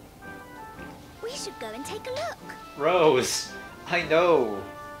Mauliceum? We should go and take a look. Rose, I know.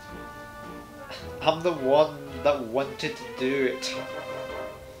 I'm the one that wanted to do it.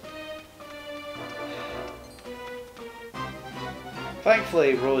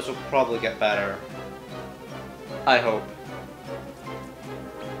 Thankfully, Rose will probably get better. I hope.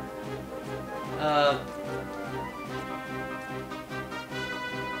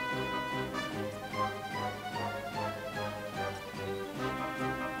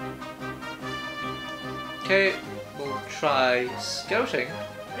 Okay, we'll try scouting.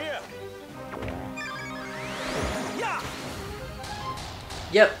 Here.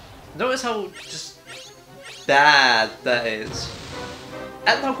 Yep, notice how just bad that is.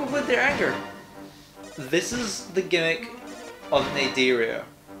 And how quickly they anger. This is the gimmick of Naderia.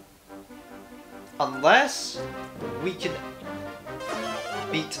 Unless we can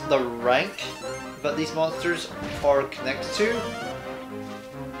beat the rank that these monsters are connected to,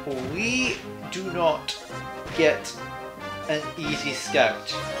 we do not get an easy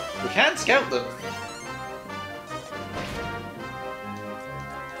scout. We can scout them.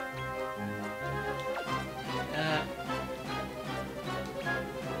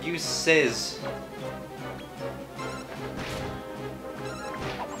 Use Sizz.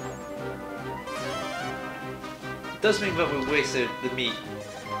 Does mean that we wasted the meat.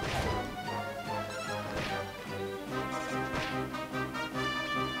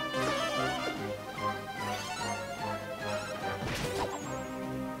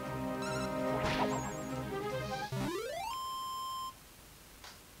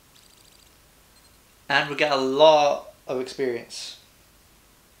 And we get a lot of experience.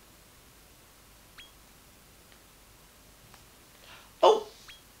 Oh!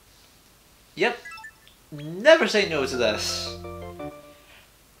 Yep. Never say no to this.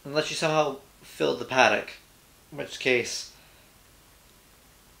 Unless you somehow fill the paddock. In which case...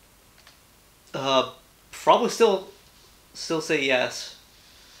 probably still say yes.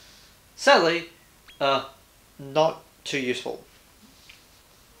 Sadly, not too useful.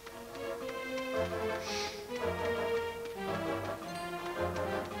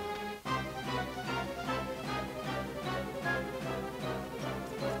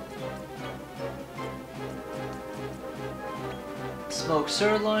 Smoked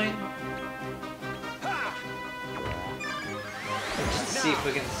sirloin. Let's see if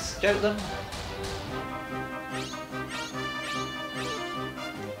we can scout them.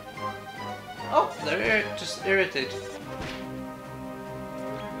 Oh, they're just irritated.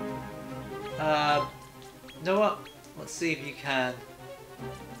 You know what? Let's see if you can.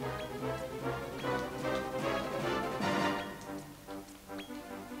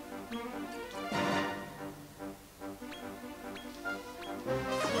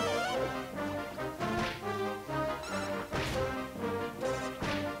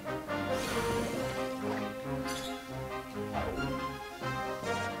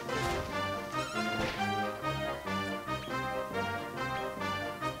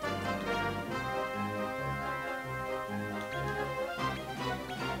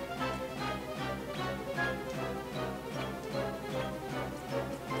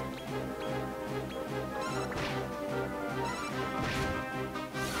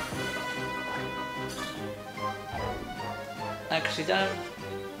 Actually down.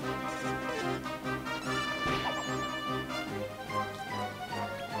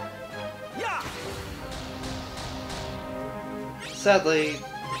 Yeah. Sadly,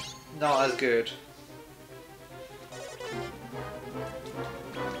 not as good.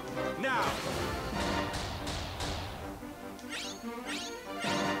 Now.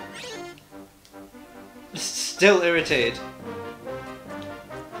 Still irritated.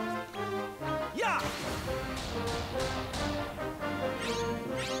 Yeah.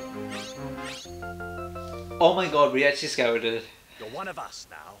 Oh my god, we actually scouted it. You're one of us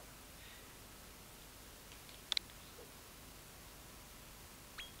now.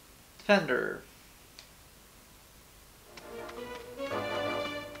 Defender.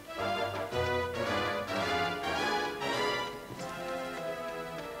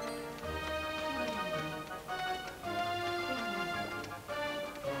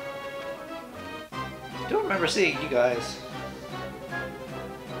 Don't remember seeing you guys.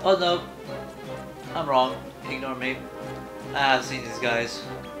 Oh no, I'm wrong. Ignore me. I have seen these guys.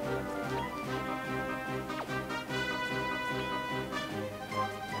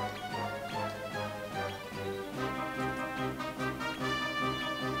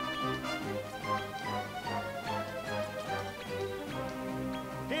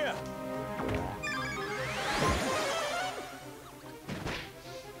 Here.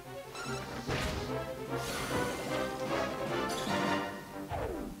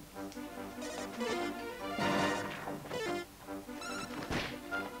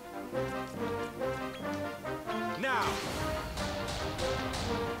 Now.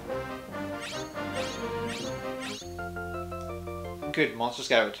 Good, Monster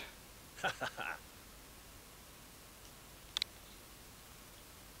Scout.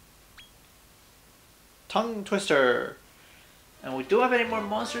 Tongue Twister. And we don't have any more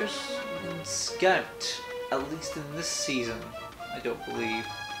monsters in Scout, at least in this season, I don't believe.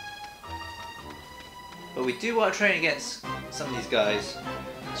 But we do want to train against some of these guys.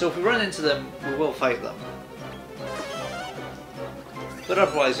 So if we run into them, we will fight them. But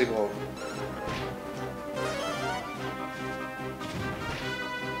otherwise we won't.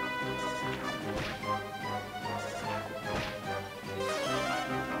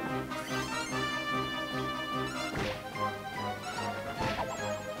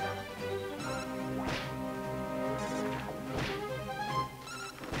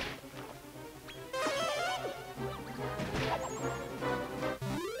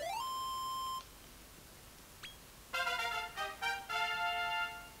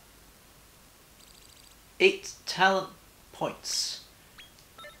 Eight talent points.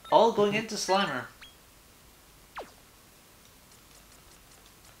 All going into Slimer.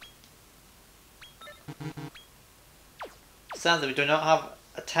 Sadly, we do not have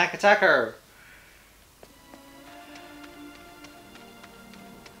attacker.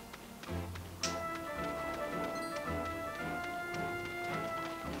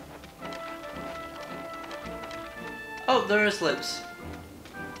 Oh, there is Lips.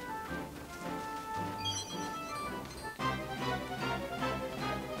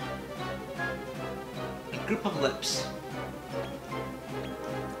 A group of Lips.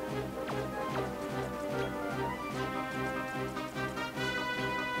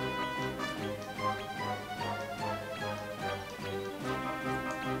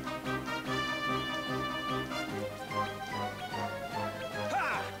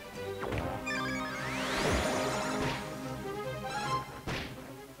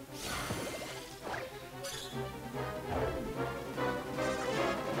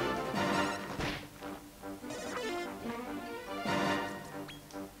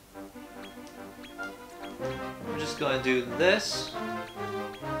 We're just going to do this.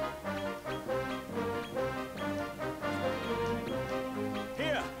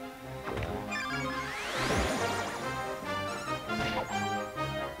 Here.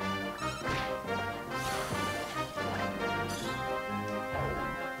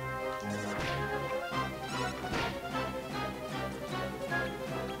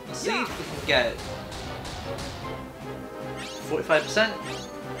 Let's see if we can get 45%.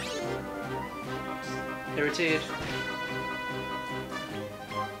 Irritated.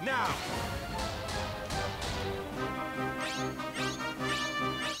 Now.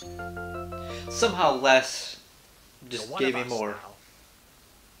 Somehow less just You're one gave of me us more. now.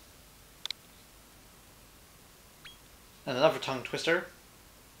 And another tongue twister.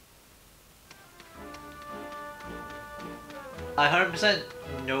 I 100%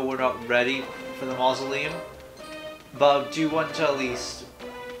 know we're not ready for the mausoleum, but I do want to at least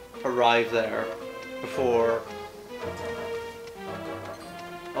arrive there before.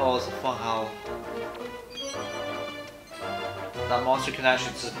 Oh, it's a fun howl. that monster can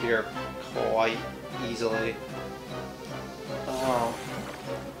actually disappear quite easily. Oh.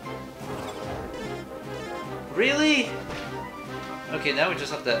 Really? Okay, now we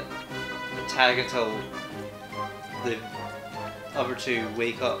just have to tag until the other two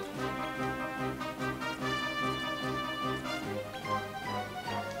wake up.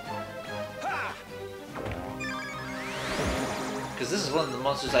 Because this is one of the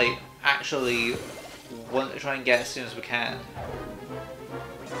monsters I actually want to try and get as soon as we can.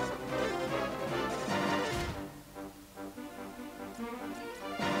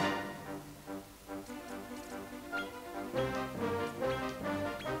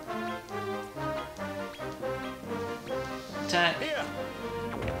 Attack. Here.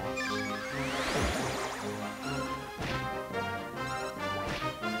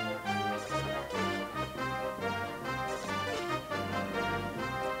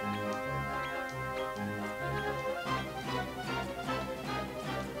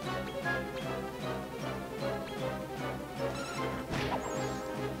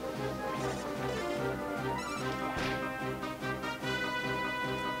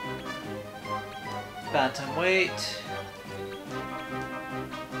 Bantam weight.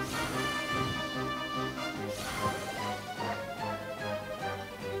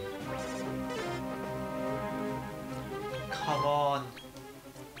 Come on.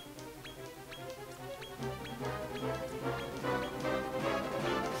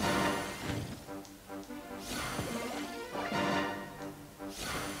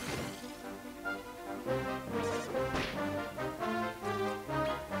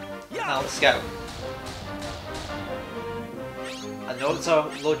 Now let's go. I know it's a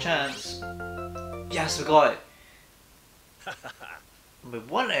low chance. Yes, we got it. We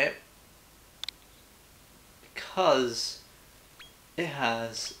won it because it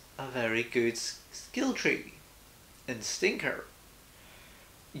has a very good skill tree in Stinker.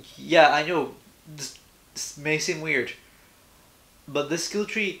 Yeah, I know this may seem weird, but this skill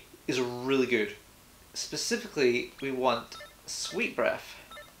tree is really good. Specifically, we want Sweet Breath,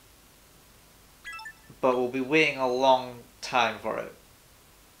 but we'll be waiting a long time for it.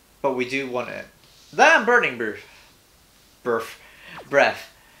 But we do want it. Then Burning Breath.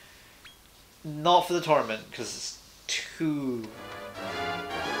 Not for the tournament, because it's too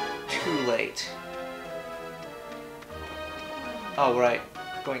late. Oh right,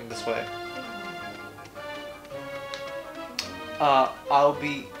 going this way. I'll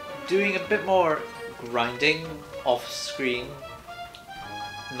be doing a bit more grinding off screen,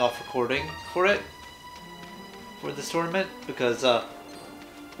 not recording for it, for this tournament, because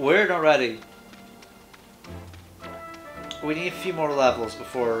we're not ready. We need a few more levels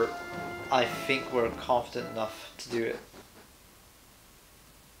before I think we're confident enough to do it.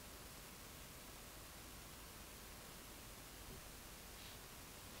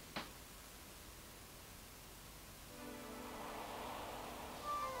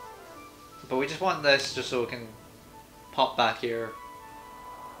 But we just want this just so we can pop back here.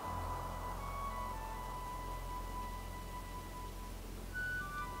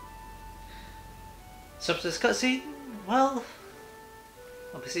 So for this cutscene, well,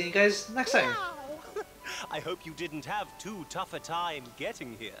 I'll be seeing you guys next time. I hope you didn't have too tough a time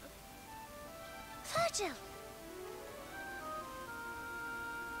getting here. Virgil!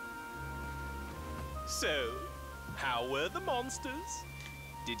 So, how were the monsters?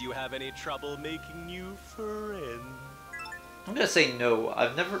 Did you have any trouble making new friends? I'm gonna say no. I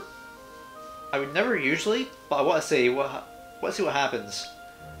would never usually, but I want to say let's see what happens.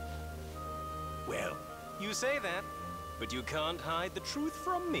 Well, you say that, but you can't hide the truth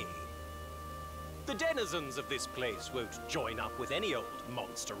from me. The denizens of this place won't join up with any old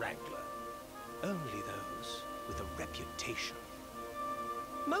monster wrangler. Only those with a reputation.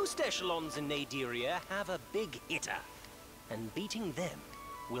 Most echelons in Naderia have a big hitter, and beating them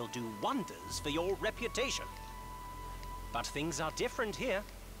will do wonders for your reputation. But things are different here.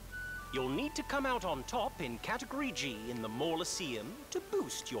 You'll need to come out on top in Category G in the Morlyceum to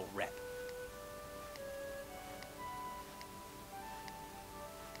boost your rep.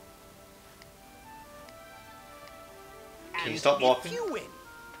 Can you stop walking? If you win,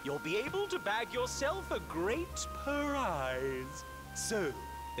 you'll be able to bag yourself a great prize. So,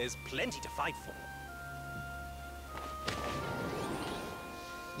 there's plenty to fight for.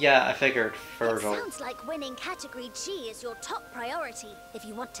 Yeah, I figured. Virgil. It sounds like winning Category G is your top priority if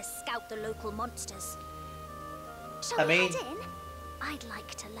you want to scout the local monsters. Shall we head in? I'd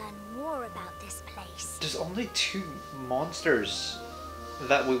like to learn more about this place. There's only 2 monsters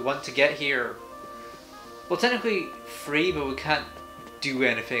that we want to get here. Well, technically 3, but we can't do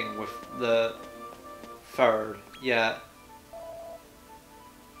anything with the 3rd yet.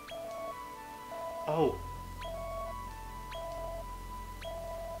 Oh.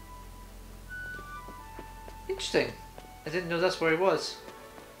 Interesting. I didn't know that's where he was.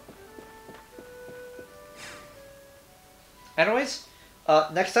 Anyways,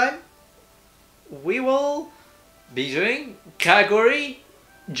 next time we will be doing category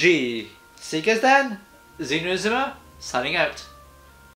G. See you guys then. Xenozuma signing out.